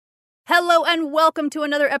Hello and welcome to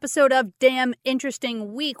another episode of Damn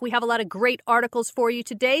Interesting Week. We have a lot of great articles for you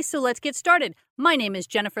today, so let's get started. My name is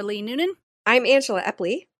Jennifer Lee Noonan. I'm Angela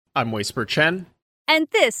Epley. I'm Whisper Chen. And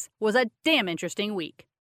this was a damn interesting week.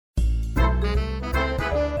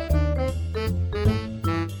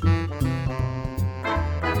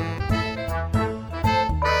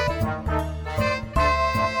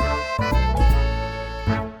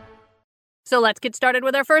 So let's get started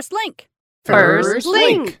with our first link. First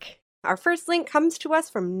link. Our first link comes to us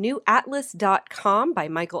from newatlas.com by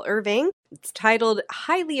Michael Irving. It's titled,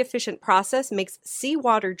 Highly Efficient Process Makes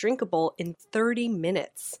Seawater Drinkable in 30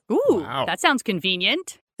 Minutes. Ooh, Wow. That sounds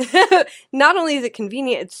convenient. Not only is it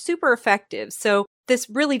convenient, it's super effective. So this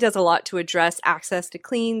really does a lot to address access to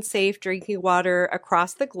clean, safe drinking water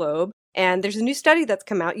across the globe. And there's a new study that's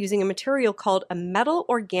come out using a material called a metal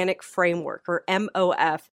organic framework, or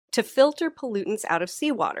MOF, to filter pollutants out of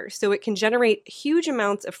seawater, so it can generate huge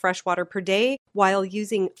amounts of fresh water per day while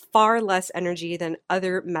using far less energy than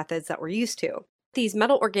other methods that we're used to. These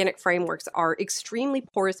metal organic frameworks are extremely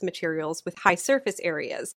porous materials with high surface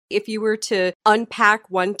areas. If you were to unpack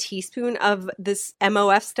 1 teaspoon of this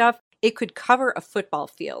MOF stuff, it could cover a football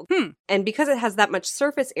field. And because it has that much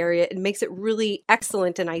surface area, it makes it really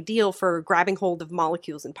excellent and ideal for grabbing hold of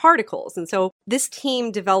molecules and particles. And so this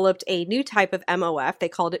team developed a new type of MOF. They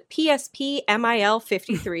called it PSP MIL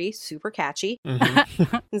 53, super catchy.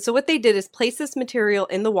 And so what they did is place this material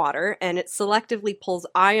in the water, and it selectively pulls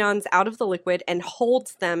ions out of the liquid and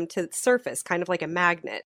holds them to the surface, kind of like a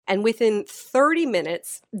magnet. And within 30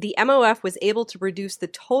 minutes, the MOF was able to reduce the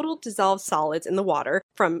total dissolved solids in the water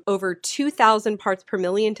from over 2,000 parts per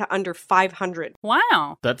million to under 500.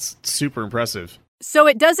 Wow. That's super impressive. So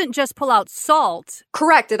it doesn't just pull out salt.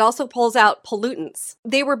 Correct. It also pulls out pollutants.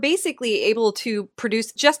 They were basically able to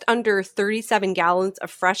produce just under 37 gallons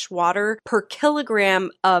of fresh water per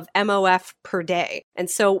kilogram of MOF per day. And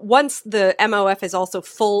so once the MOF is also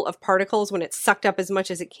full of particles, when it's sucked up as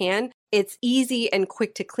much as it can, it's easy and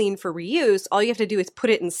quick to clean for reuse. All you have to do is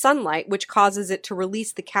put it in sunlight, which causes it to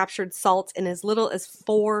release the captured salts in as little as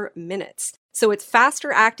 4 minutes. So it's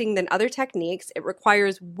faster acting than other techniques. It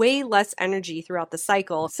requires way less energy throughout the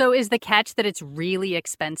cycle. So is the catch that it's really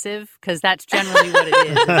expensive? Because that's generally what it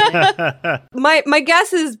is, isn't it? My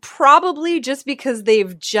guess is probably just because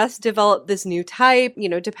they've just developed this new type,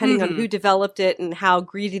 depending on who developed it and how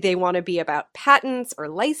greedy they want to be about patents or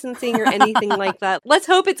licensing or anything like that. Let's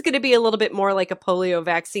hope it's going to be a little bit more like a polio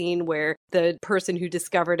vaccine where the person who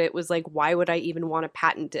discovered it was like, why would I even want to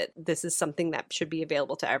patent it? This is something that should be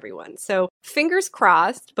available to everyone. So fingers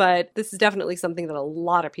crossed, but this is definitely something that a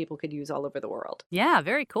lot of people could use all over the world. Yeah,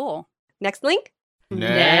 very cool. Next link.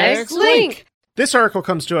 Next link. This article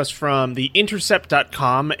comes to us from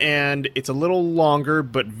theintercept.com, and it's a little longer,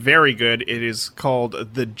 but very good. It is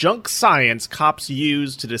called The Junk Science Cops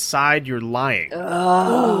Use to Decide You're Lying.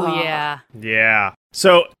 Oh, yeah. Yeah.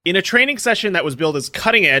 So, in a training session that was billed as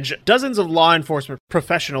cutting edge, dozens of law enforcement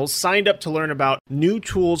professionals signed up to learn about new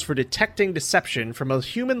tools for detecting deception from a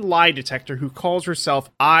human lie detector who calls herself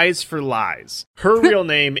Eyes for Lies. Her real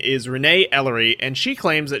name is Renee Ellery, and she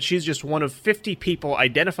claims that she's just one of 50 people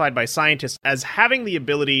identified by scientists as having the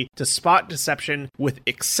ability to spot deception with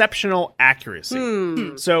exceptional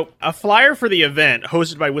accuracy. So, a flyer for the event,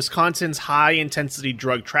 hosted by Wisconsin's high-intensity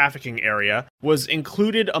drug trafficking area, was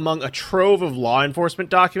included among a trove of law enforcement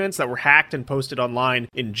documents that were hacked and posted online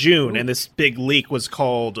in June, and this big leak was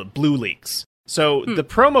called Blue Leaks. So the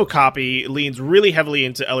promo copy leans really heavily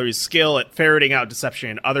into Ellery's skill at ferreting out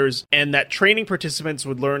deception in others, and that training participants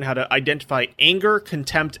would learn how to identify anger,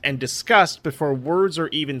 contempt, and disgust before words are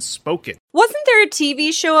even spoken. Wasn't there a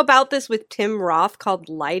TV show about this with Tim Roth called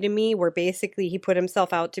Lie to Me, where basically he put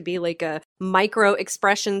himself out to be like a micro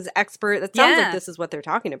expressions expert? That sounds like this is what they're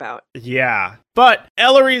talking about. Yeah. But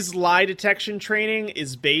Ellery's lie detection training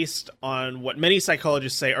is based on what many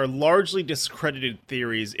psychologists say are largely discredited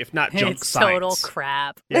theories, if not junk It's science. total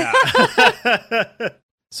crap. Yeah.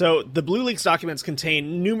 So the Blue Leaks documents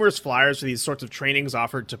contain numerous flyers for these sorts of trainings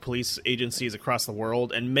offered to police agencies across the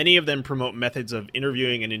world, and many of them promote methods of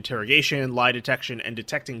interviewing and interrogation, lie detection, and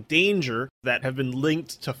detecting danger that have been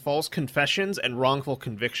linked to false confessions and wrongful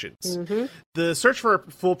convictions. The search for a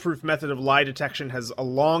foolproof method of lie detection has a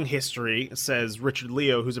long history, says Richard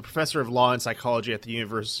Leo, who's a professor of law and psychology at the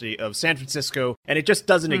University of San Francisco and it just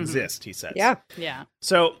doesn't exist, he says. Yeah. Yeah.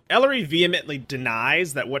 So Ellery vehemently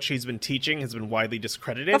denies that what she's been teaching has been widely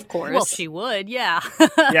discredited. Of course. Well, she would, yeah.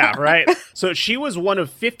 Yeah, right. So she was one of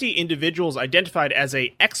 50 individuals identified as an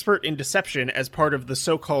expert in deception as part of the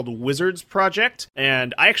so-called Wizards Project.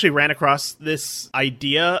 And I actually ran across this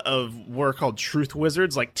idea of what are called truth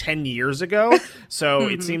wizards like 10 years ago. So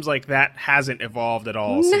it seems like that hasn't evolved at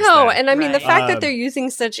all since No, then. and I mean, the Right. fact that they're using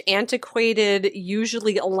such antiquated,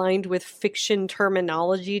 usually aligned with fiction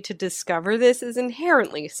terminology to discover this is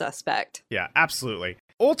inherently suspect. Yeah, absolutely.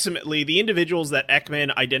 Ultimately, the individuals that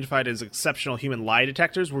Ekman identified as exceptional human lie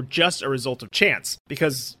detectors were just a result of chance.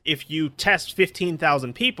 Because if you test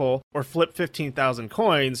 15,000 people or flip 15,000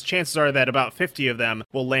 coins, chances are that about 50 of them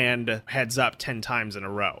will land heads up 10 times in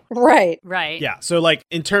a row. Right. Right. Yeah, so like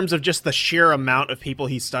in terms of just the sheer amount of people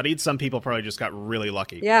he studied, some people probably just got really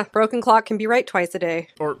lucky. Yeah, broken clock can be right twice a day.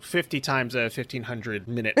 Or 50 times a 1,500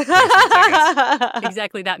 minute placements, I guess.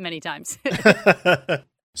 Exactly that many times.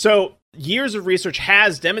 So, years of research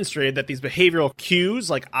has demonstrated that these behavioral cues,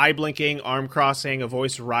 like eye blinking, arm crossing, a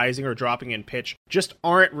voice rising or dropping in pitch, just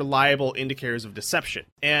aren't reliable indicators of deception.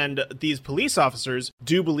 And these police officers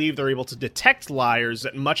do believe they're able to detect liars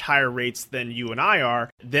at much higher rates than you and I are.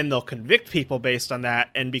 Then they'll convict people based on that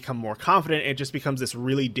and become more confident. And it just becomes this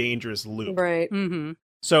really dangerous loop. Right. Mm-hmm.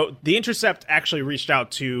 So The Intercept actually reached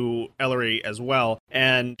out to Ellery as well,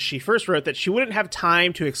 and she first wrote that she wouldn't have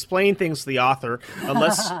time to explain things to the author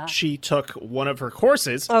unless she took one of her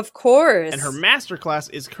courses. Of course. And her masterclass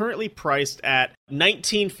is currently priced at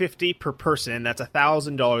 $1,950 per person. That's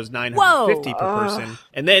 $1,000, $950 per person.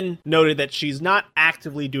 And then noted that she's not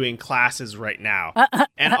actively doing classes right now.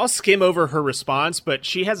 And I'll skim over her response, but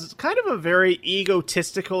she has kind of a very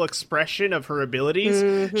egotistical expression of her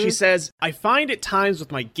abilities. She says, "I find at times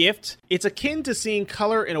with my gift, it's akin to seeing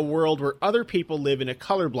color in a world where other people live in a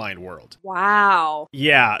colorblind world." Wow.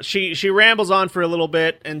 Yeah, she rambles on for a little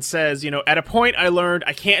bit and says, at a point I learned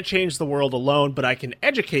I can't change the world alone, but I can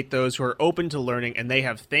educate those who are open to learning, and they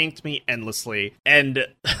have thanked me endlessly. And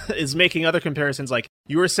is making other comparisons like,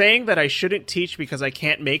 you were saying that I shouldn't teach because I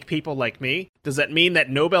can't make people like me? Does that mean that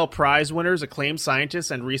Nobel Prize winners, acclaimed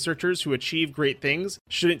scientists, and researchers who achieve great things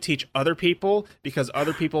shouldn't teach other people because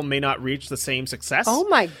other people may not reach the same success? Oh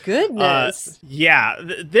my goodness.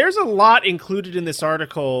 There's a lot included in this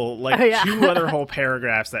article, like Oh, yeah. 2 other whole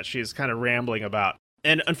paragraphs that she's kind of rambling about.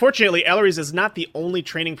 And unfortunately, Ellery's is not the only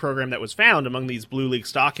training program that was found among these Blue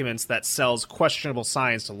Leaks documents that sells questionable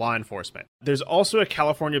science to law enforcement. There's also a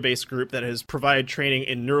California-based group that has provided training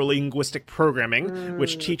in neurolinguistic programming,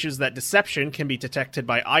 which teaches that deception can be detected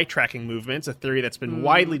by eye-tracking movements, a theory that's been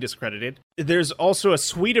widely discredited. There's also a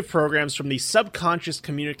suite of programs from the Subconscious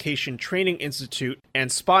Communication Training Institute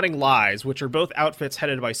and Spotting Lies, which are both outfits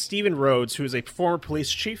headed by Stephen Rhodes, who is a former police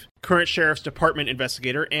chief, current sheriff's department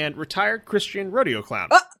investigator, and retired Christian rodeo clown.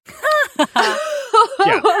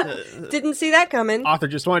 Yeah. Didn't see that coming. Author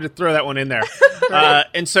just wanted to throw that one in there.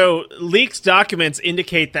 And so Leaks documents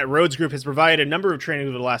indicate that Rhodes Group has provided a number of training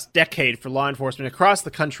over the last decade for law enforcement across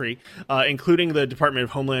the country, including the Department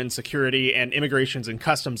of Homeland Security and Immigrations and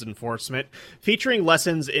Customs Enforcement, featuring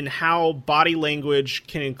lessons in how body language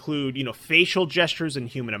can include, facial gestures and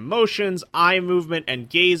human emotions, eye movement and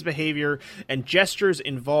gaze behavior, and gestures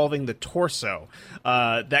involving the torso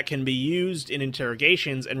that can be used in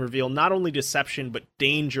interrogations and reveal not only deception but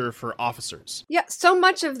danger for officers. Yeah, so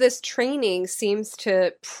much of this training seems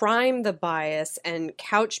to prime the bias and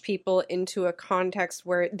couch people into a context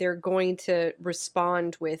where they're going to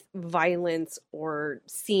respond with violence or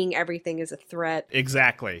seeing everything as a threat.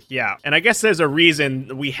 Exactly, yeah. And I guess there's a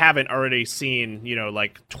reason we haven't already seen,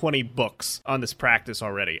 like 20 books on this practice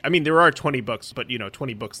already. I mean, there are 20 books, but,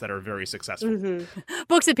 20 books that are very successful.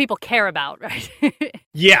 Books that people care about, right?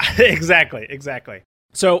 Yeah, exactly.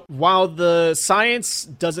 So while the science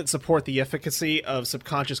doesn't support the efficacy of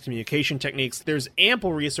subconscious communication techniques, there's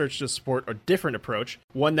ample research to support a different approach,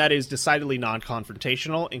 one that is decidedly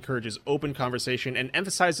non-confrontational, encourages open conversation, and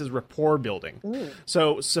emphasizes rapport building.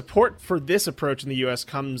 So support for this approach in the U.S.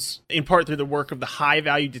 comes in part through the work of the High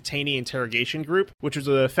Value Detainee Interrogation Group, which was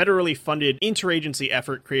a federally funded interagency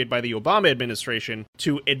effort created by the Obama administration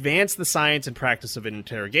to advance the science and practice of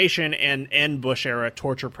interrogation and end Bush-era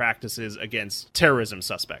torture practices against terrorism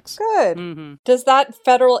suspects. Good. Does that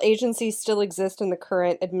federal agency still exist in the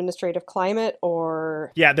current administrative climate,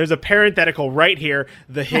 or? Yeah, there's a parenthetical right here.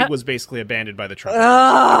 The HIG was basically abandoned by the Trump.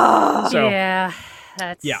 So, Yeah.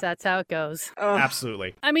 That's how it goes.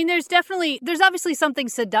 absolutely. I mean, there's obviously something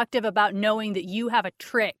seductive about knowing that you have a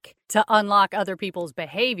trick to unlock other people's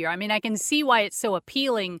behavior. I mean, I can see why it's so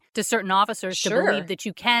appealing to certain officers to believe that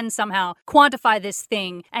you can somehow quantify this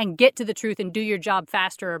thing and get to the truth and do your job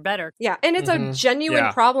faster or better. Yeah, and it's a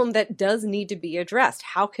genuine problem that does need to be addressed.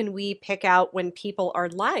 How can we pick out when people are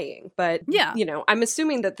lying? But, I'm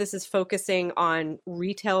assuming that this is focusing on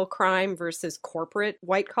retail crime versus corporate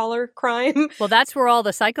white-collar crime. Well, that's where all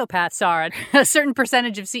the psychopaths are. A certain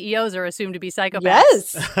percentage of CEOs are assumed to be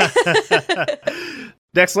psychopaths. Yes.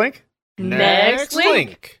 Next link. Next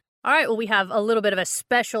link. All right, well, we have a little bit of a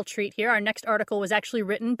special treat here. Our next article was actually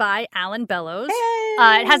written by Alan Bellows.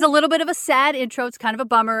 Hey! It has a little bit of a sad intro. It's kind of a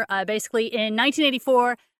bummer. Basically, in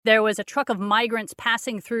 1984, there was a truck of migrants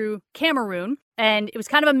passing through Cameroon, and it was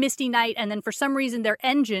kind of a misty night, and then for some reason, their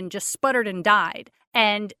engine just sputtered and died.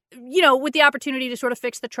 And, with the opportunity to sort of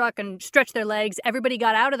fix the truck and stretch their legs, everybody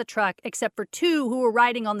got out of the truck except for two who were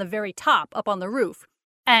riding on the very top, up on the roof.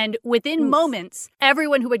 And within moments,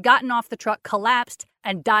 everyone who had gotten off the truck collapsed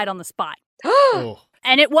and died on the spot.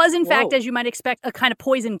 And it was, in fact, as you might expect, a kind of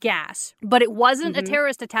poison gas. But it wasn't a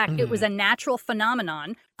terrorist attack. It was a natural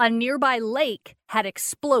phenomenon. A nearby lake had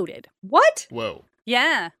exploded. What? Whoa.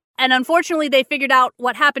 Yeah. And unfortunately, they figured out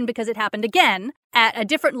what happened because it happened again at a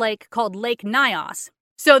different lake called Lake Nyos.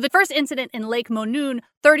 So the first incident in Lake Monoun,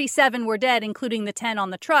 37 were dead, including the 10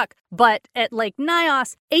 on the truck. But at Lake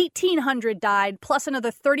Nyos, 1,800 died, plus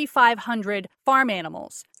another 3,500 farm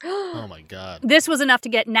animals. Oh, my God. This was enough to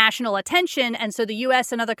get national attention, and so the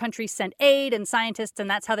U.S. and other countries sent aid and scientists, and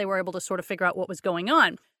that's how they were able to sort of figure out what was going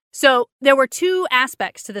on. So there were two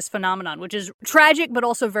aspects to this phenomenon, which is tragic but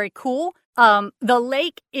also very cool. The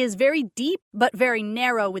lake is very deep but very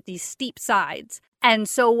narrow with these steep sides. And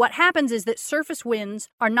so what happens is that surface winds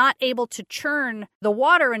are not able to churn the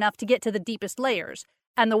water enough to get to the deepest layers.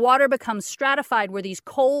 And the water becomes stratified where these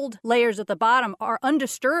cold layers at the bottom are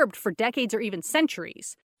undisturbed for decades or even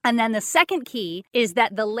centuries. And then the second key is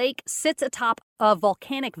that the lake sits atop a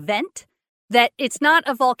volcanic vent, that it's not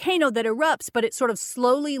a volcano that erupts, but it sort of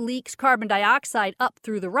slowly leaks carbon dioxide up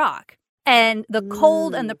through the rock. And the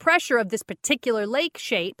cold and the pressure of this particular lake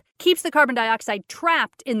shape keeps the carbon dioxide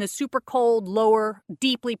trapped in the super cold, lower,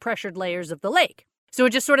 deeply pressured layers of the lake. So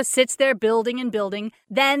it just sort of sits there building and building.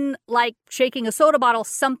 Then, like shaking a soda bottle,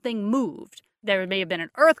 something moved. There may have been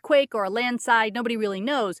an earthquake or a landslide. Nobody really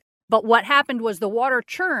knows. But what happened was the water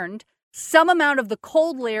churned. Some amount of the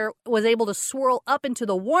cold layer was able to swirl up into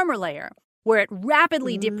the warmer layer, where it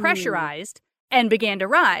rapidly depressurized and began to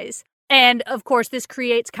rise. And, of course, this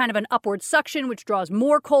creates kind of an upward suction, which draws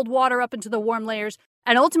more cold water up into the warm layers.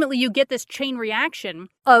 And ultimately, you get this chain reaction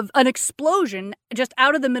of an explosion just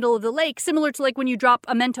out of the middle of the lake, similar to like when you drop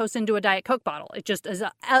a Mentos into a Diet Coke bottle. It just is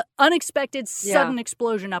an unexpected, sudden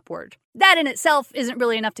explosion upward. That in itself isn't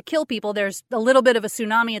really enough to kill people. There's a little bit of a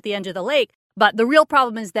tsunami at the edge of the lake. But the real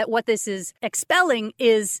problem is that what this is expelling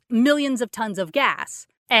is millions of tons of gas.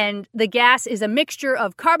 And the gas is a mixture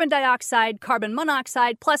of carbon dioxide, carbon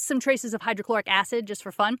monoxide, plus some traces of hydrochloric acid, just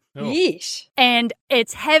for fun. Yeesh. And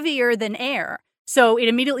it's heavier than air. So it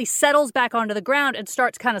immediately settles back onto the ground and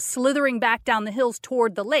starts kind of slithering back down the hills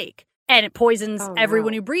toward the lake. And it poisons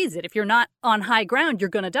everyone who breathes it. If you're not on high ground, you're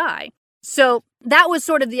going to die. So that was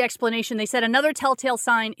sort of the explanation. They said another telltale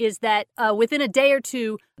sign is that within a day or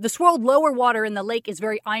two, the swirled lower water in the lake is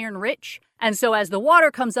very iron rich. And so as the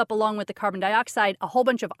water comes up along with the carbon dioxide, a whole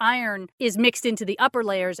bunch of iron is mixed into the upper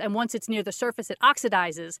layers. And once it's near the surface, it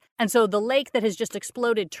oxidizes. And so the lake that has just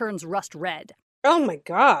exploded turns rust red. Oh my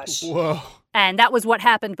gosh. Whoa. And that was what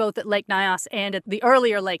happened both at Lake Nyos and at the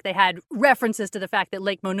earlier lake. They had references to the fact that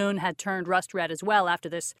Lake Monoun had turned rust red as well after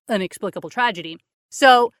this inexplicable tragedy.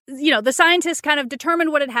 So, the scientists kind of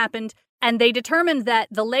determined what had happened, and they determined that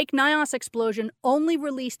the Lake Nyos explosion only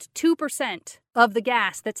released 2% of the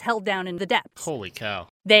gas that's held down in the depths. Holy cow.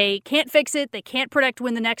 They can't fix it. They can't predict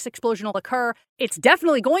when the next explosion will occur. It's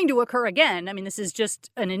definitely going to occur again. I mean, this is just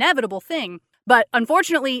an inevitable thing. But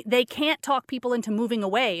unfortunately, they can't talk people into moving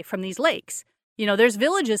away from these lakes. There's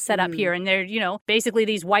villages set up here, and they're, basically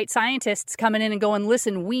these white scientists coming in and going,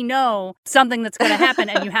 listen, we know something that's going to happen,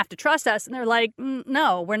 and you have to trust us. And they're like,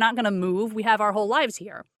 no, we're not going to move. We have our whole lives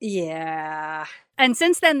here. Yeah. And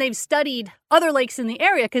since then, they've studied other lakes in the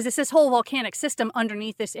area, because it's this whole volcanic system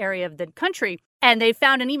underneath this area of the country. And they've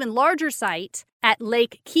found an even larger site at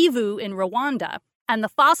Lake Kivu in Rwanda. And the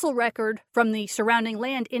fossil record from the surrounding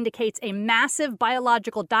land indicates a massive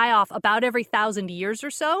biological die-off about every 1,000 years or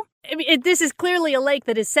so. I mean, this is clearly a lake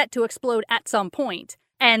that is set to explode at some point.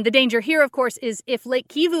 And the danger here, of course, is if Lake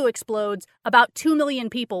Kivu explodes, about 2 million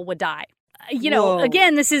people would die.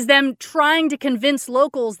 Again, this is them trying to convince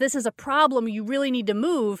locals this is a problem, you really need to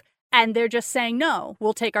move. And they're just saying, no,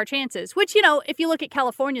 we'll take our chances. Which, you know, if you look at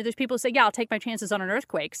California, there's people who say, yeah, I'll take my chances on an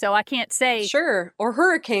earthquake. So I can't say. Sure. Or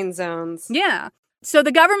hurricane zones. Yeah. So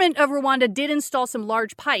the government of Rwanda did install some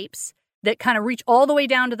large pipes that kind of reach all the way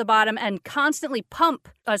down to the bottom and constantly pump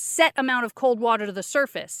a set amount of cold water to the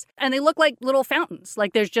surface. And they look like little fountains.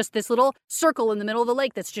 Like there's just this little circle in the middle of the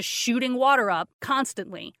lake that's just shooting water up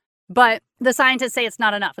constantly. But the scientists say it's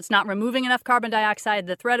not enough. It's not removing enough carbon dioxide.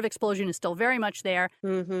 The threat of explosion is still very much there.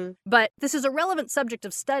 Mm-hmm. But this is a relevant subject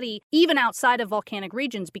of study even outside of volcanic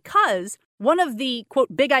regions because one of the,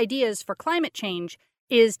 quote, big ideas for climate change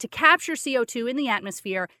is to capture CO2 in the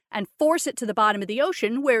atmosphere and force it to the bottom of the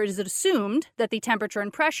ocean, where it is assumed that the temperature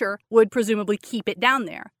and pressure would presumably keep it down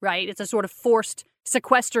there, right? It's a sort of forced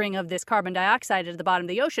sequestering of this carbon dioxide at the bottom of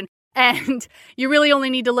the ocean. And you really only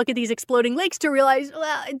need to look at these exploding lakes to realize,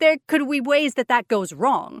 well, there could be ways that that goes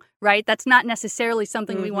wrong, right? That's not necessarily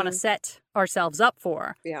something we want to set ourselves up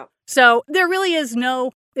for. Yeah. So there really is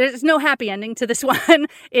there's no happy ending to this one.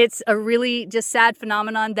 It's a really just sad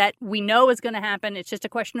phenomenon that we know is going to happen. It's just a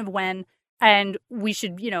question of when. And we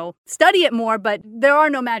should, you know, study it more, but there are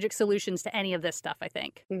no magic solutions to any of this stuff, I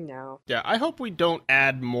think. No. Yeah, I hope we don't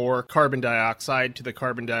add more carbon dioxide to the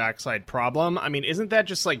carbon dioxide problem. I mean, isn't that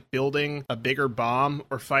just like building a bigger bomb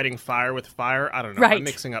or fighting fire with fire? I don't know. Right. I'm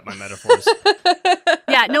mixing up my metaphors.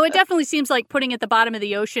 Yeah, no, it definitely seems like putting it at the bottom of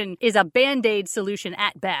the ocean is a Band-Aid solution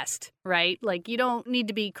at best, right? Like, you don't need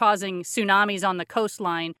to be causing tsunamis on the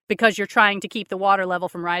coastline because you're trying to keep the water level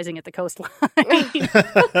from rising at the coastline.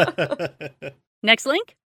 Next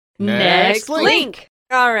link? Next link.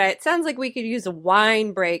 All right, sounds like we could use a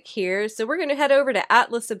wine break here. So we're going to head over to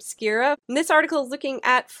Atlas Obscura. And this article is looking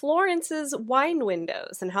at Florence's wine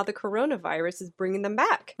windows and how the coronavirus is bringing them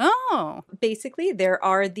back. Oh. Basically, there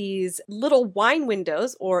are these little wine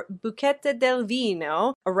windows, or buchette del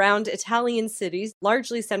vino, around Italian cities,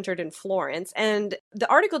 largely centered in Florence. And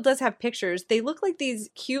the article does have pictures. They look like these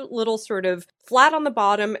cute little sort of flat on the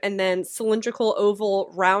bottom and then cylindrical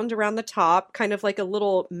oval round around the top, kind of like a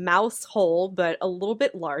little mouse hole, but a little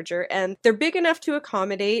bit larger. And they're big enough to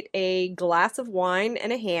accommodate a glass of wine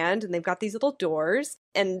and a hand, and they've got these little doors.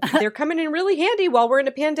 And they're coming in really handy while we're in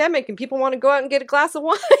a pandemic and people want to go out and get a glass of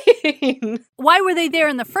wine. Why were they there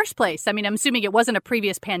in the first place? I mean, I'm assuming it wasn't a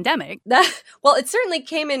previous pandemic. Well, it certainly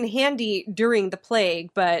came in handy during the plague,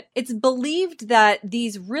 but it's believed that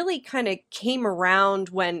these really kind of came around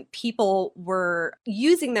when people were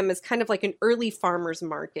using them as kind of like an early farmer's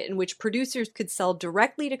market in which producers could sell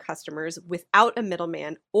directly to customers without a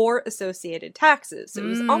middleman or associated taxes. So it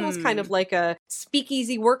was almost kind of like a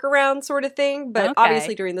speakeasy workaround sort of thing, but obviously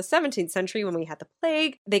during the 17th century when we had the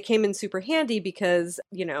plague, they came in super handy because,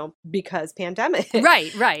 because pandemic.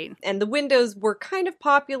 Right. And the windows were kind of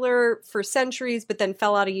popular for centuries, but then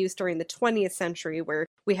fell out of use during the 20th century where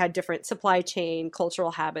we had different supply chain,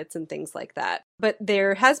 cultural habits, and things like that. But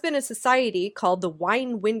there has been a society called the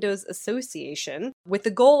Wine Windows Association with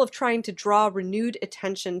the goal of trying to draw renewed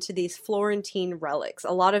attention to these Florentine relics.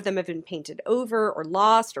 A lot of them have been painted over or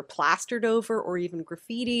lost or plastered over or even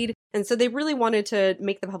graffitied. And so they really wanted to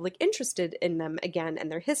make the public interested in them again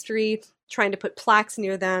and their history, trying to put plaques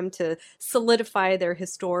near them to solidify their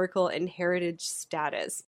historical and heritage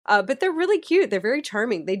status. But they're really cute. They're very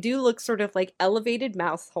charming. They do look sort of like elevated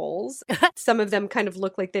mouse holes. Some of them kind of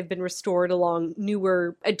look like they've been restored along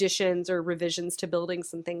newer additions or revisions to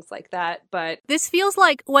buildings and things like that. But this feels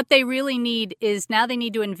like what they really need is now they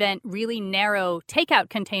need to invent really narrow takeout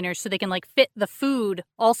containers so they can like fit the food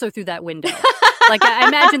also through that window. Like, I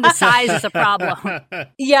imagine the size is a problem.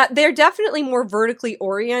 Yeah, they're definitely more vertically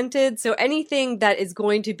oriented. So anything that is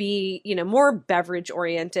going to be, more beverage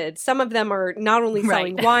oriented. Some of them are not only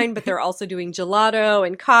selling wine, but they're also doing gelato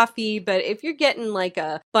and coffee. But if you're getting like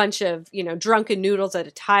a bunch of, drunken noodles at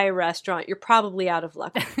a Thai restaurant, you're probably out of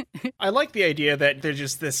luck. I like the idea that there's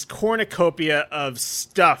just this cornucopia of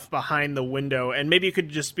stuff behind the window. And maybe you could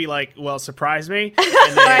just be like, well, surprise me.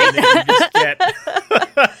 And then you just get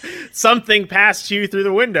something past you through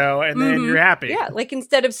the window, and then you're happy. Yeah, like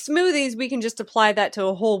instead of smoothies, we can just apply that to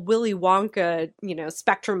a whole Willy Wonka,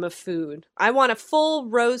 spectrum of food. I want a full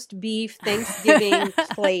roast beef Thanksgiving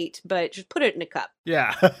plate, but just put it in a cup.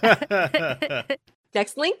 Yeah.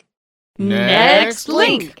 Next link? Next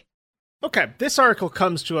link. Okay, this article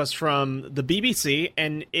comes to us from the BBC,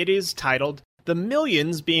 and it is titled, "The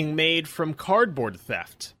Millions Being Made from Cardboard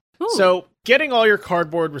Theft." Ooh. So, getting all your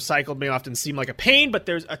cardboard recycled may often seem like a pain, but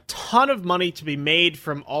there's a ton of money to be made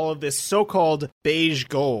from all of this so-called beige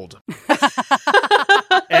gold.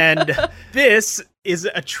 And this is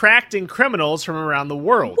attracting criminals from around the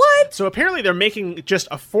world. What? So apparently they're making just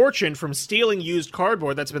a fortune from stealing used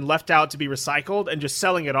cardboard that's been left out to be recycled and just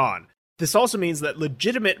selling it on. This also means that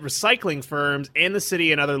legitimate recycling firms and the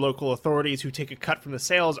city and other local authorities who take a cut from the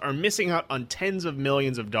sales are missing out on tens of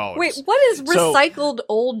millions of dollars. Wait, what is recycled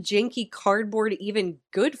old janky cardboard even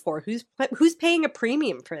good for? Who's paying a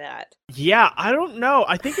premium for that? Yeah, I don't know.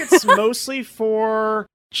 I think it's mostly for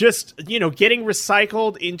just, getting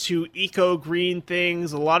recycled into eco-green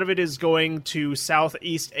things. A lot of it is going to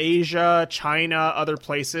Southeast Asia, China, other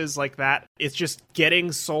places like that. It's just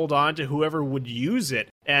getting sold on to whoever would use it.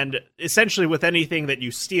 And essentially with anything that you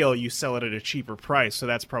steal, you sell it at a cheaper price. So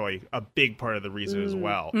that's probably a big part of the reason as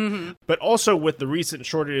well. Mm-hmm. But also with the recent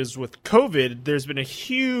shortages with COVID, there's been a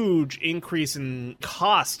huge increase in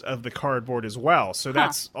cost of the cardboard as well. So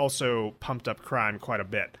that's also pumped up crime quite a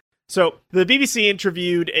bit. So, the BBC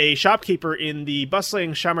interviewed a shopkeeper in the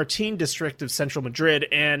bustling Chamartín district of central Madrid,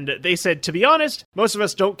 and they said, to be honest, most of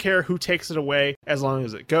us don't care who takes it away as long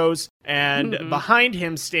as it goes. And behind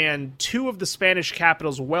him stand two of the Spanish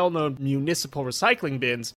capital's well-known municipal recycling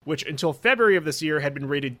bins, which until February of this year had been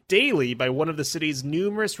raided daily by one of the city's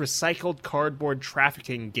numerous recycled cardboard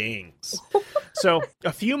trafficking gangs. So,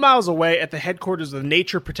 a few miles away at the headquarters of the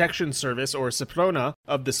Nature Protection Service, or Seprona,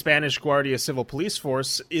 of the Spanish Guardia Civil Police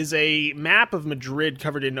Force, is a map of Madrid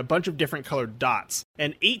covered in a bunch of different colored dots.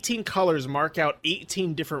 And 18 colors mark out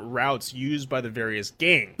 18 different routes used by the various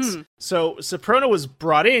gangs. So, Seprona was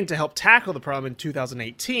brought in to help tackle the problem in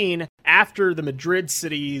 2018 after the Madrid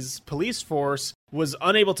city's police force was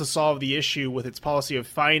unable to solve the issue with its policy of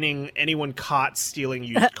fining anyone caught stealing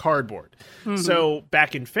used cardboard. So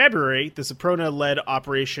back in February, the Seprona-led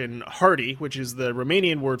Operation Hardy, which is the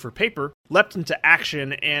Romanian word for paper, leapt into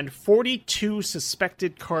action, and 42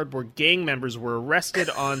 suspected cardboard gang members were arrested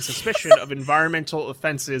on suspicion of environmental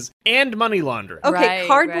offenses and money laundering. Okay,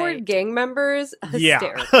 cardboard gang members?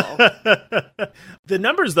 Hysterical. Yeah. The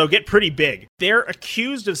numbers, though, get pretty big. They're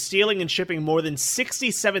accused of stealing and shipping more than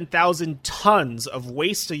 67,000 tons of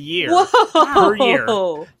waste a year per year.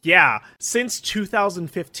 Yeah, since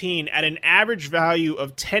 2015 at an average value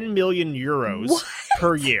of 10 million euros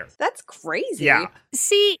per year. That's crazy. Yeah.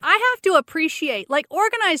 See, I have to appreciate,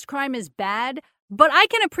 organized crime is bad, but I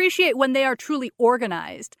can appreciate when they are truly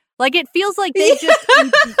organized. It feels like they've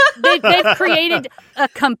created a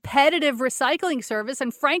competitive recycling service,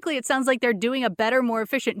 and frankly, it sounds like they're doing a better, more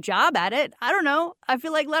efficient job at it. I don't know. I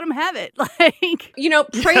feel like let them have it.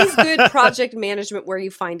 Praise good project management where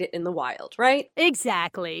you find it in the wild, right?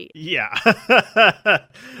 Exactly. Yeah.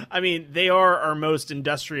 I mean, they are our most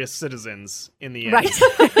industrious citizens in the end.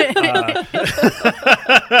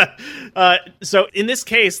 Right. So in this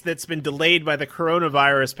case that's been delayed by the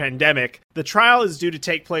coronavirus pandemic, the trial is due to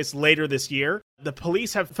take place later this year. The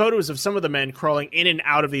police have photos of some of the men crawling in and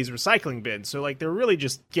out of these recycling bins. So, they're really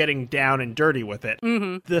just getting down and dirty with it.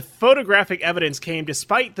 The photographic evidence came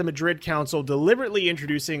despite the Madrid Council deliberately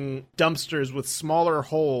introducing dumpsters with smaller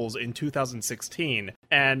holes in 2016.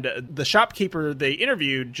 And the shopkeeper they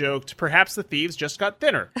interviewed joked, perhaps the thieves just got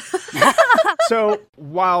thinner. So,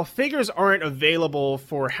 while figures aren't available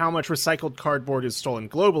for how much recycled cardboard is stolen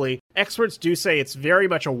globally, experts do say it's very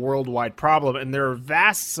much a worldwide problem, and there are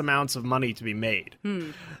vast amounts of money to be made.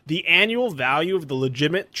 The annual value of the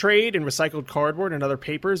legitimate trade in recycled cardboard and other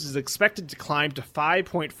papers is expected to climb to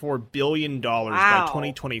 $5.4 billion by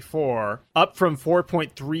 2024, up from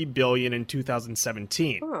 $4.3 billion in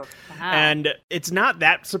 2017. And it's not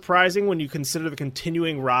that surprising when you consider the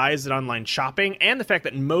continuing rise in online shopping and the fact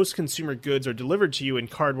that most consumer goods are delivered to you in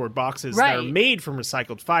cardboard boxes that are made from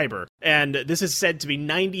recycled fiber. And this is said to be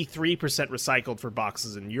 93% recycled for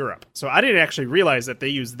boxes in Europe. So I didn't actually realize that they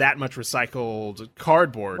use that much recycled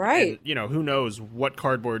cardboard. Right. And, who knows what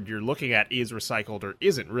cardboard you're looking at is recycled or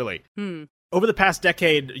isn't really. Over the past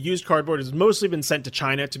decade, used cardboard has mostly been sent to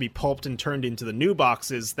China to be pulped and turned into the new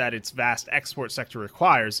boxes that its vast export sector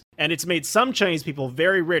requires. And it's made some Chinese people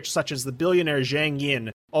very rich, such as the billionaire Zhang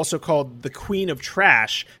Yin, also called the Queen of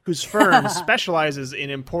Trash, whose firm specializes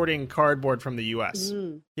in importing cardboard from the U.S.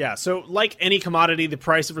 Yeah, so like any commodity, the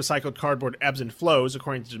price of recycled cardboard ebbs and flows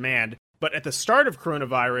according to demand. But at the start of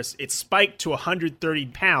coronavirus, it spiked to 130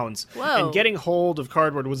 pounds. Whoa. And getting hold of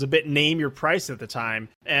cardboard was a bit name your price at the time.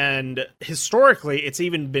 And historically, it's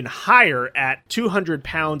even been higher at 200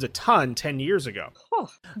 pounds a ton 10 years ago. Oh,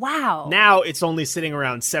 Wow. Now it's only sitting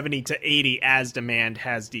around 70 to 80 as demand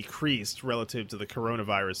has decreased relative to the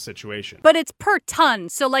coronavirus situation. But it's per ton.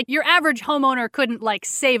 So, like, your average homeowner couldn't, like,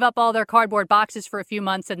 save up all their cardboard boxes for a few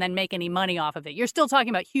months and then make any money off of it. You're still talking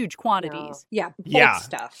about huge quantities. no. Yeah, bulk Yeah.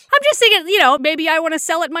 stuff. I'm just thinking, maybe I want to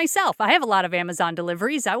sell it myself. I have a lot of Amazon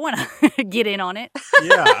deliveries. I want to get in on it.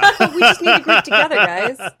 Yeah. We just need to group together,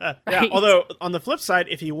 guys. Yeah, Right. although on the flip side,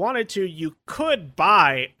 if you wanted to, you could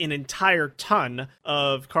buy an entire ton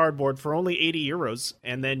of cardboard for only 80 euros,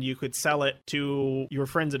 and then you could sell it to your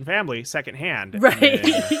friends and family secondhand. And Right. then,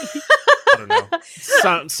 I don't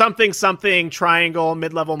know. Something triangle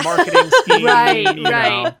mid-level marketing scheme. Right, you know.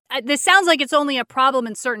 right. This sounds like it's only a problem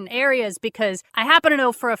in certain areas because I happen to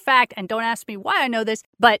know for a fact, and don't ask me why I know this,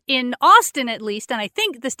 but in Austin at least, and I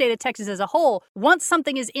think the state of Texas as a whole, once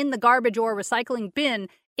something is in the garbage or recycling bin,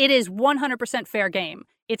 it is 100% fair game.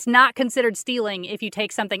 It's not considered stealing if you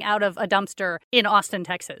take something out of a dumpster in Austin,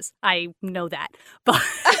 Texas. I know that. But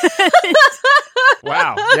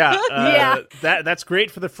Wow. Yeah. Yeah. That's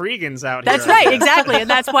great for the freegans out that's here. right, exactly. And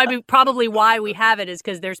that's why why we have it is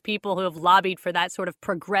because there's people who have lobbied for that sort of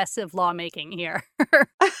progressive lawmaking here.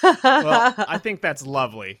 Well, I think that's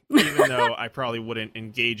lovely, even though I probably wouldn't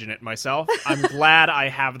engage in it myself. I'm glad I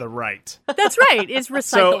have the right. That's right. It's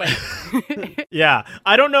recycling. Yeah.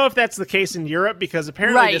 I don't know if that's the case in Europe because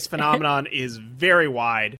apparently Right. this phenomenon is very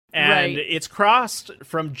wide and Right. it's crossed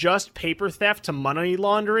from just paper theft to money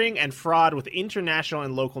laundering and fraud with international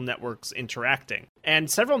and local networks interacting.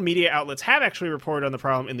 And several media outlets have actually reported on the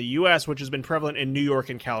problem in the U.S., which has been prevalent in New York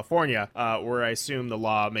and California, where I assume the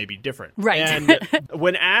law may be different. Right. And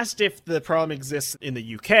when asked if the problem exists in the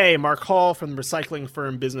UK, Mark Hall from the recycling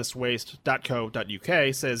firm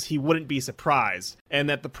businesswaste.co.uk says he wouldn't be surprised, and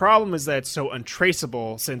that the problem is that it's so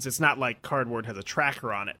untraceable since it's not like cardboard has a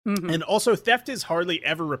tracker on it. And also, theft is hardly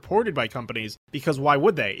ever reported by companies because why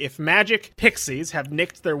would they? If Magic Pixies have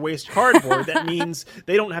nicked their waste cardboard, that means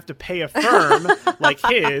they don't have to pay a firm like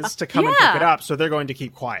his to come and pick Yeah. it up, so they're going to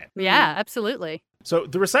keep quiet. Yeah, absolutely. So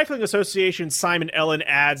the Recycling Association's Simon Ellen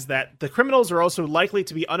adds that the criminals are also likely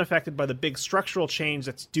to be unaffected by the big structural change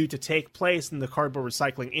that's due to take place in the cardboard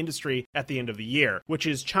recycling industry at the end of the year, which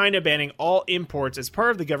is China banning all imports as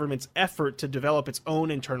part of the government's effort to develop its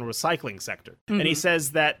own internal recycling sector. And he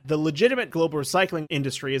says that the legitimate global recycling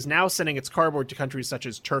industry is now sending its cardboard to countries such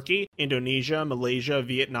as Turkey, Indonesia, Malaysia,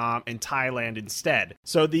 Vietnam, and Thailand instead.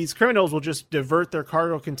 So these criminals will just divert their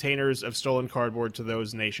cargo containers of stolen cardboard to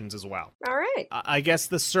those nations as well. All right. I guess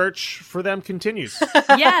the search for them continues.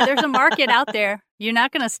 Yeah, there's a market out there. You're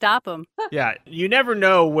not going to stop them. Yeah, you never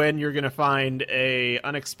know when you're going to find a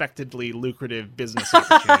unexpectedly lucrative business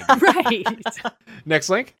opportunity. Right. Next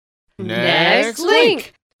link. Next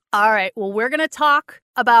link. All right. Well, we're going to talk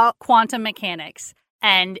about quantum mechanics,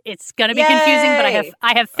 and it's going to be confusing, but Yay.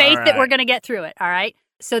 I have faith All that we're right. going to get through it. All right.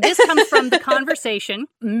 So this comes from The Conversation.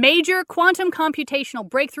 Major quantum computational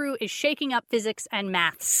breakthrough is shaking up physics and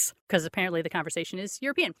maths, because apparently The Conversation is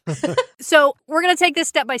European. So we're going to take this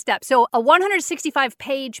step by step. So a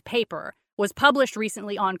 165-page paper was published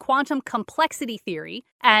recently on quantum complexity theory,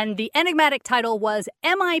 and the enigmatic title was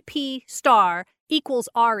MIP star equals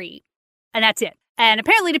RE. And that's it. And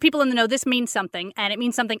apparently to people in the know, this means something, and it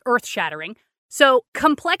means something earth-shattering. So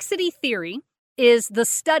complexity theory is the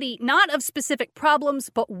study not of specific problems,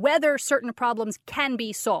 but whether certain problems can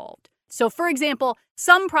be solved. So, for example,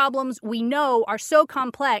 some problems we know are so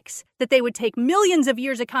complex that they would take millions of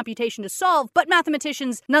years of computation to solve, but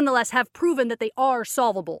mathematicians nonetheless have proven that they are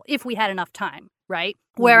solvable if we had enough time, right?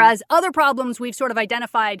 Whereas other problems we've sort of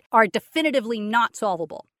identified are definitively not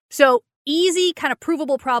solvable. So, easy, kind of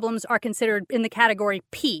provable problems are considered in the category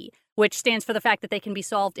P, which stands for the fact that they can be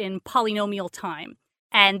solved in polynomial time.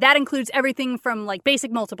 And that includes everything from like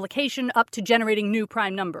basic multiplication up to generating new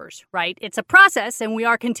prime numbers, right? It's a process, and we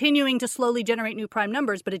are continuing to slowly generate new prime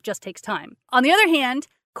numbers, but it just takes time. On the other hand,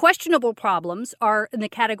 questionable problems are in the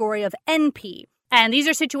category of NP. And these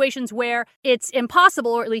are situations where it's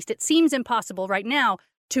impossible, or at least it seems impossible right now,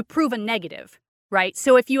 to prove a negative, right?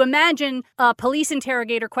 So if you imagine a police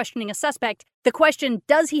interrogator questioning a suspect, the question,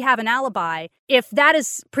 does he have an alibi? If that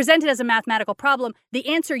is presented as a mathematical problem, the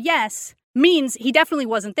answer yes means he definitely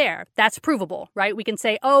wasn't there. That's provable, right? We can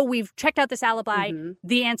say, oh, we've checked out this alibi.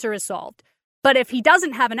 The answer is solved. But if he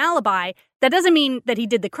doesn't have an alibi, that doesn't mean that he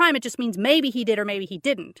did the crime. It just means maybe he did or maybe he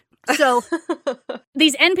didn't. So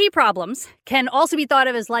these NP problems can also be thought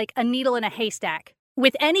of as like a needle in a haystack.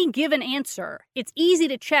 With any given answer, it's easy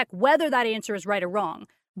to check whether that answer is right or wrong.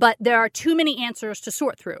 But there are too many answers to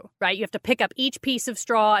sort through, right? You have to pick up each piece of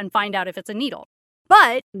straw and find out if it's a needle.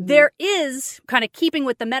 But there is, kind of keeping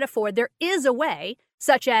with the metaphor, there is a way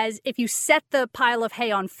such as if you set the pile of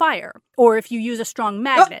hay on fire, or if you use a strong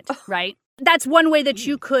magnet, right? That's one way that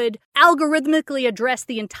you could algorithmically address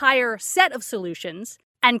the entire set of solutions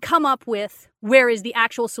and come up with where is the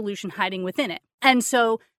actual solution hiding within it. And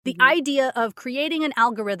so the idea of creating an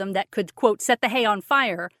algorithm that could, quote, set the hay on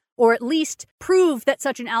fire, or at least prove that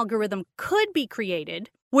such an algorithm could be created,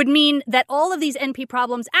 would mean that all of these NP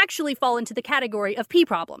problems actually fall into the category of P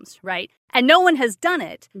problems, right? And no one has done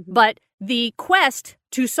it, but the quest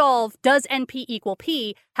to solve does NP equal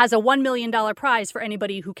P has a $1 million prize for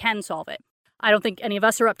anybody who can solve it. I don't think any of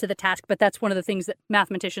us are up to the task, but that's one of the things that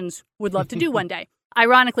mathematicians would love to do one day.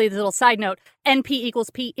 Ironically, this little side note, NP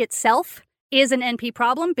equals P itself is an NP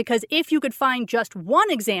problem, because if you could find just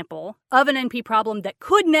one example of an NP problem that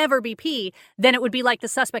could never be P, then it would be like the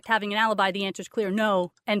suspect having an alibi. The answer's clear,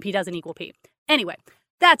 no, NP doesn't equal P. Anyway,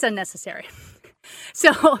 that's unnecessary. So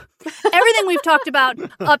everything we've talked about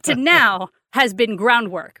up to now has been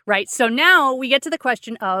groundwork, right? So now we get to the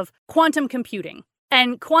question of quantum computing.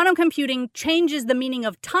 And quantum computing changes the meaning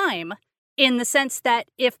of time in the sense that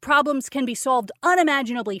if problems can be solved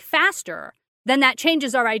unimaginably faster, then that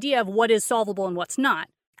changes our idea of what is solvable and what's not.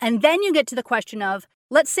 And then you get to the question of,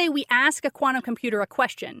 let's say we ask a quantum computer a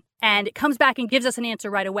question and it comes back and gives us an answer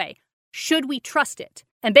right away. Should we trust it?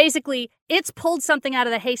 And basically, it's pulled something out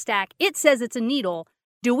of the haystack. It says it's a needle.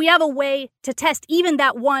 Do we have a way to test even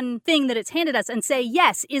that one thing that it's handed us and say,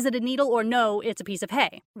 yes, is it a needle, or no, it's a piece of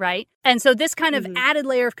hay, right? And so this kind of added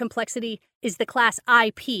layer of complexity is the class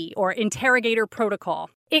IP, or interrogator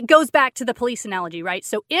protocol. It goes back to the police analogy, right?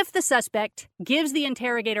 So if the suspect gives the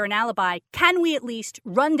interrogator an alibi, can we at least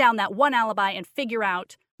run down that one alibi and figure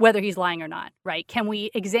out whether he's lying or not, right? Can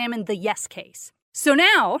we examine the yes case? So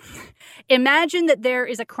now, imagine that there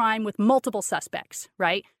is a crime with multiple suspects,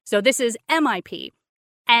 right? So this is MIP.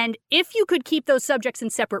 And if you could keep those subjects in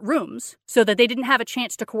separate rooms so that they didn't have a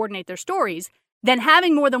chance to coordinate their stories, then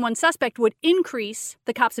having more than one suspect would increase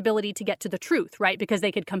the cop's ability to get to the truth, right? Because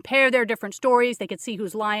they could compare their different stories, they could see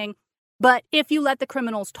who's lying. But if you let the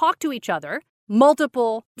criminals talk to each other,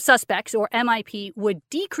 multiple suspects, or MIP, would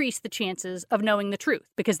decrease the chances of knowing the truth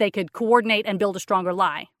because they could coordinate and build a stronger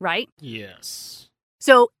lie, right? Yes.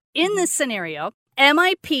 So in this scenario,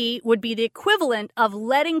 MIP would be the equivalent of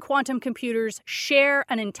letting quantum computers share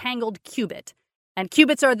an entangled qubit. And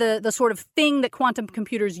qubits are the sort of thing that quantum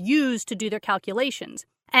computers use to do their calculations.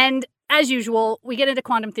 And as usual, we get into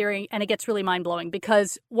quantum theory and it gets really mind-blowing,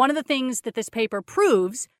 because one of the things that this paper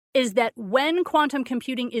proves is that when quantum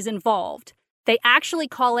computing is involved, they actually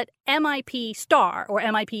call it MIP star, or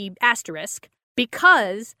MIP asterisk,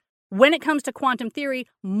 because when it comes to quantum theory,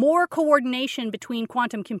 more coordination between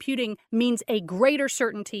quantum computing means a greater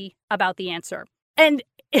certainty about the answer. And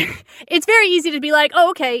it's very easy to be like,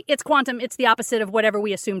 oh, okay, it's quantum, it's the opposite of whatever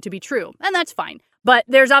we assume to be true. And that's fine. But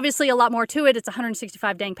there's obviously a lot more to it. It's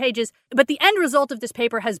 165 dang pages. But the end result of this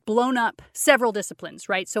paper has blown up several disciplines,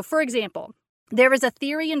 right? So for example, there is a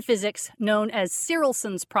theory in physics known as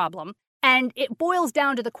Sirelson's problem. And it boils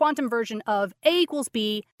down to the quantum version of A equals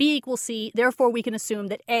B, B equals C, therefore we can assume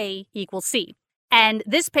that A equals C. And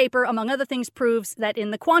this paper, among other things, proves that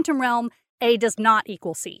in the quantum realm, A does not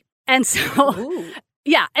equal C. And so,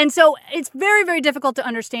 yeah, and so it's very, very difficult to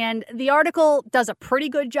understand. The article does a pretty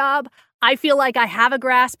good job. I feel like I have a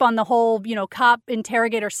grasp on the whole, cop,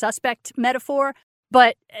 interrogator, suspect metaphor.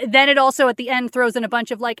 But then it also at the end throws in a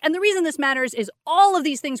bunch of and the reason this matters is all of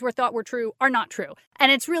these things we thought were true are not true.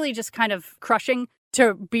 And it's really just kind of crushing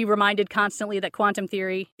to be reminded constantly that quantum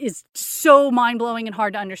theory is so mind-blowing and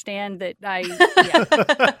hard to understand that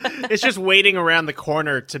It's just waiting around the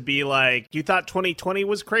corner to be like, you thought 2020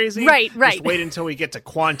 was crazy? Right. Just wait until we get to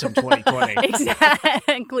quantum 2020.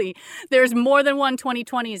 Exactly. There's more than one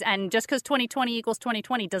 2020s, and just because 2020 equals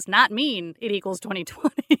 2020 does not mean it equals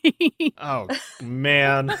 2020. Oh,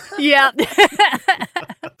 man. Yeah.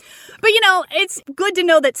 But, it's good to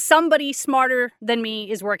know that somebody smarter than me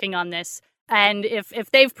is working on this. And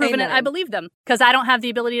if they've proven it, I believe them, because I don't have the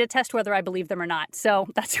ability to test whether I believe them or not. So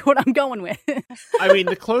that's what I'm going with. I mean,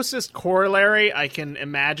 the closest corollary I can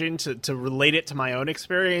imagine to relate it to my own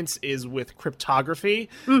experience is with cryptography,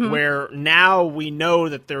 where now we know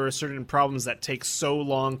that there are certain problems that take so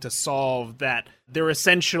long to solve that they're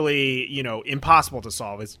essentially, impossible to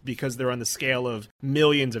solve. It's because they're on the scale of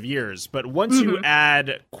millions of years. But once you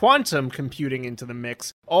add quantum computing into the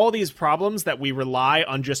mix, all these problems that we rely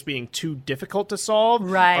on just being too difficult to solve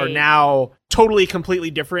are now totally,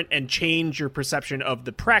 completely different and change your perception of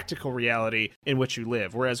the practical reality in which you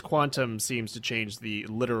live. Whereas quantum seems to change the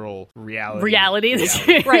literal reality.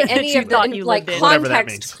 Right. Any of the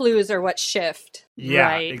context clues are what shift.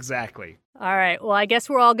 Yeah, exactly. All right. Well, I guess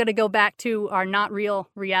we're all going to go back to our not real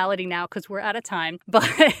reality now because we're out of time. But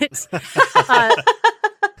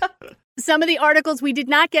some of the articles we did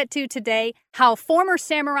not get to today: how former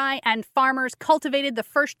samurai and farmers cultivated the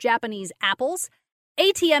first Japanese apples,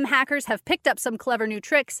 ATM hackers have picked up some clever new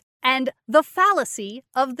tricks, and the fallacy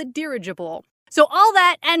of the dirigible. So all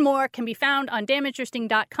that and more can be found on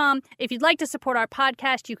damninteresting.com. If you'd like to support our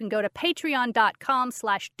podcast, you can go to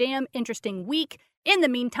patreon.com/damninterestingweek. In the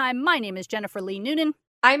meantime, my name is Jennifer Lee Noonan.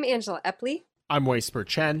 I'm Angela Epley. I'm Whisper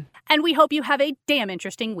Chen. And we hope you have a damn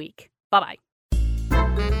interesting week. Bye-bye.